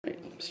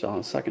Still on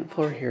the second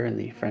floor here in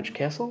the French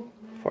Castle,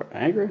 Fort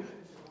Niagara.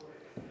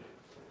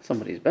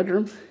 Somebody's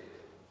bedroom.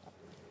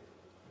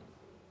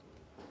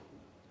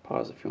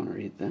 Pause if you want to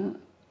read that.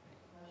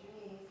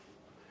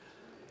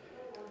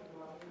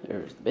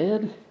 There's the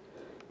bed.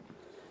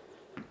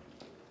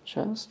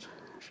 Chest.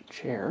 There's a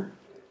chair.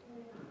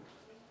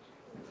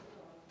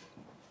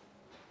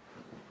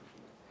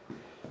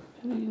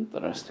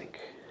 Interesting.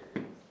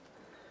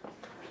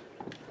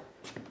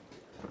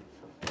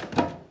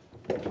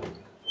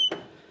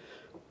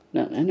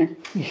 Nothing in there.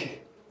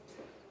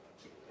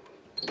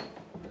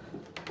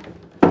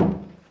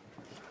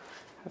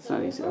 That's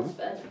not easy to open.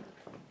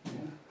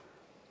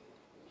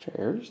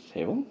 Chairs,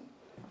 table.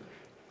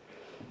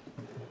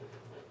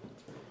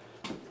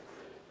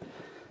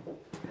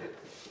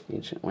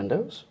 Ancient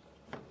windows.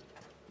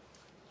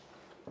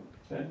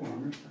 Bed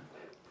warmers.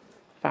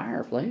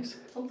 Fireplace.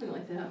 Something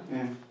like that.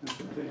 Yeah, that's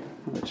what they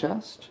are. The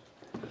chest.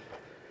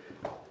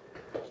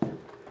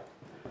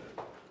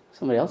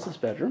 Somebody else's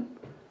bedroom.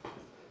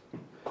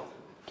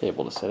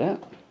 Table to sit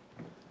at.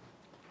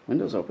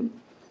 Windows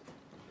open.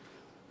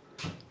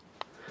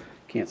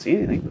 Can't see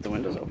anything, but the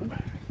window's open.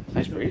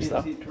 Nice breeze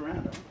though. See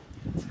Toronto.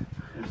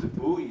 There's a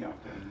buoy out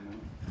there.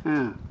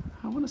 Yeah,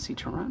 I want to see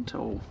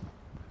Toronto.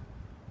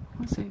 I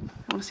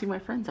want to see my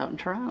friends out in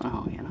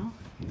Toronto. You know,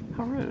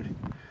 how rude.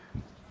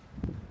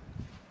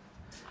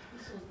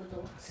 This was the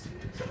deluxe.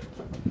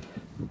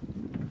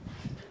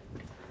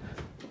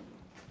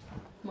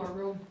 More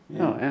room.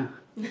 Yeah. Oh yeah.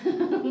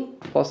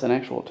 Plus an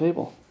actual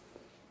table.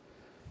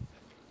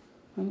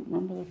 I don't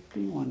remember there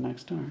being one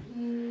next door.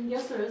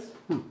 Yes, there is.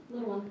 Oh.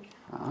 Little one.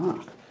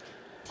 Ah.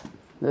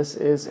 This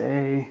is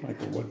a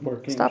Like a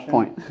woodworking stop shop.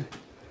 point.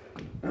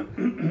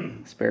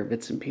 Spare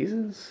bits and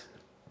pieces.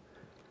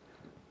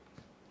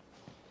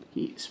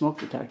 Heat smoke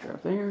detector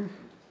up there,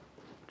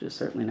 which is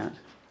certainly not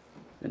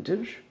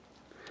vintage.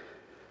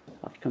 I'll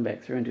have to come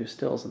back through and do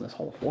stills on this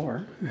whole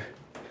floor.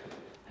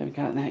 Haven't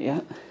gotten that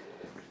yet.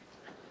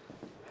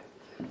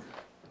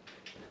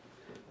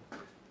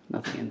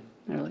 Nothing in,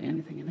 not really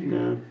anything in there.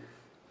 No.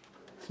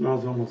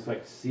 Smells almost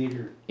like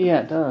cedar.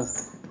 Yeah, it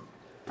does.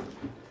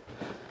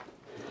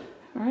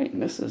 Alright,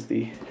 and this is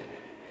the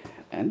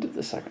end of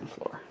the second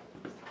floor.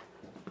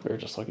 We were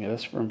just looking at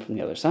this room from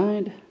the other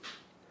side.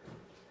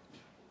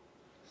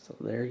 So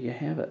there you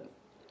have it.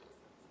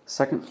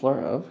 Second floor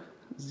of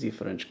the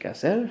French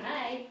Castle.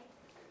 Hi.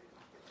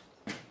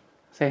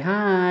 Say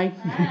hi.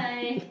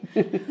 Hi.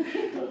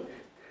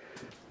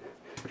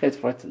 It's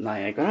Fort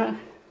Niagara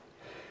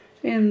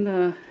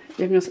in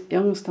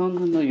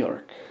Youngstown, New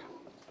York.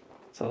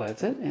 So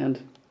that's it,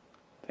 and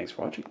thanks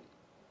for watching.